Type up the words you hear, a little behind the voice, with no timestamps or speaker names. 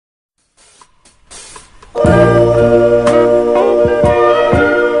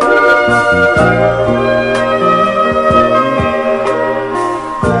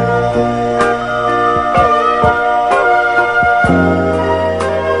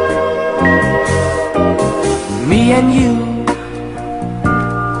and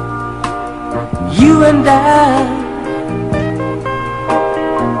you and I.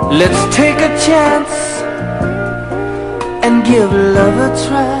 Let's take a chance and give love a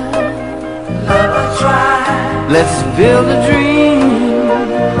try. Love a try. Let's build a dream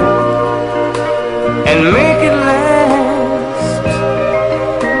and make it last,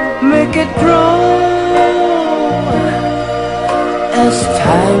 make it grow as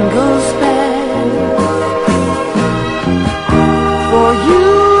time goes past. For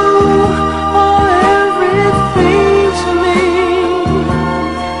you are everything to me.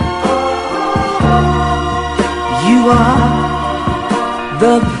 You are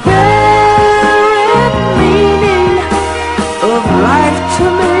the very meaning of life to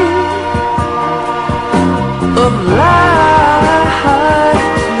me, of life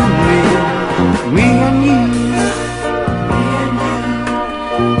to me. Me and you,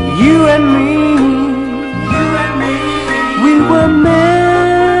 you and me, we were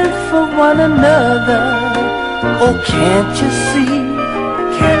meant for one another. Oh, can't you see?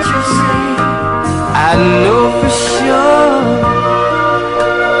 Can't you see? I know for sure,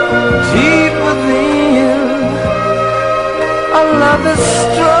 deep within, a love as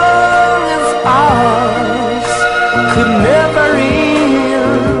strong as ours could never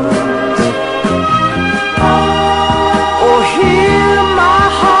end. Oh, hear my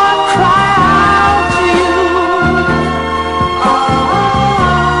heart cry out to you,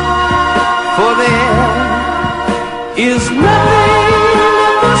 for there is nothing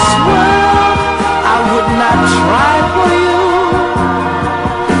in this world I would not try for you.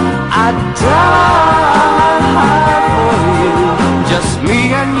 I'd die for you. Just me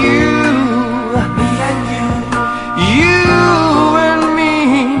and you, you and me,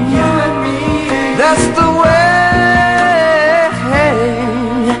 that's the way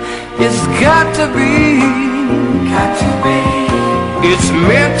it's got to be. It's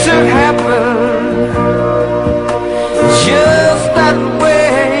meant to happen just that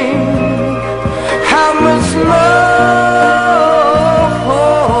way. How much more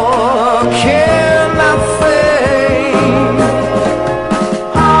can I say?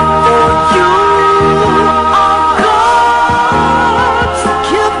 For you are God's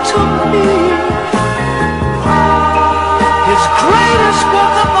gift to me, His greatest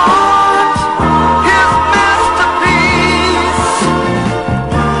work of art, His masterpiece.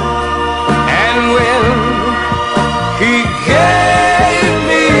 And when He gave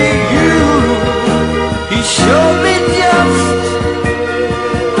me you, He showed me just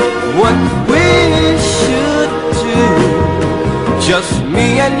what we should do. Just me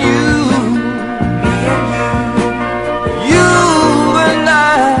and you, you and I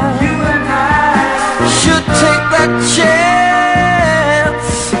should take that chance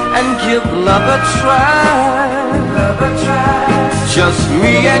and give love a try. Just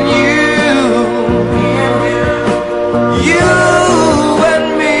me and you, you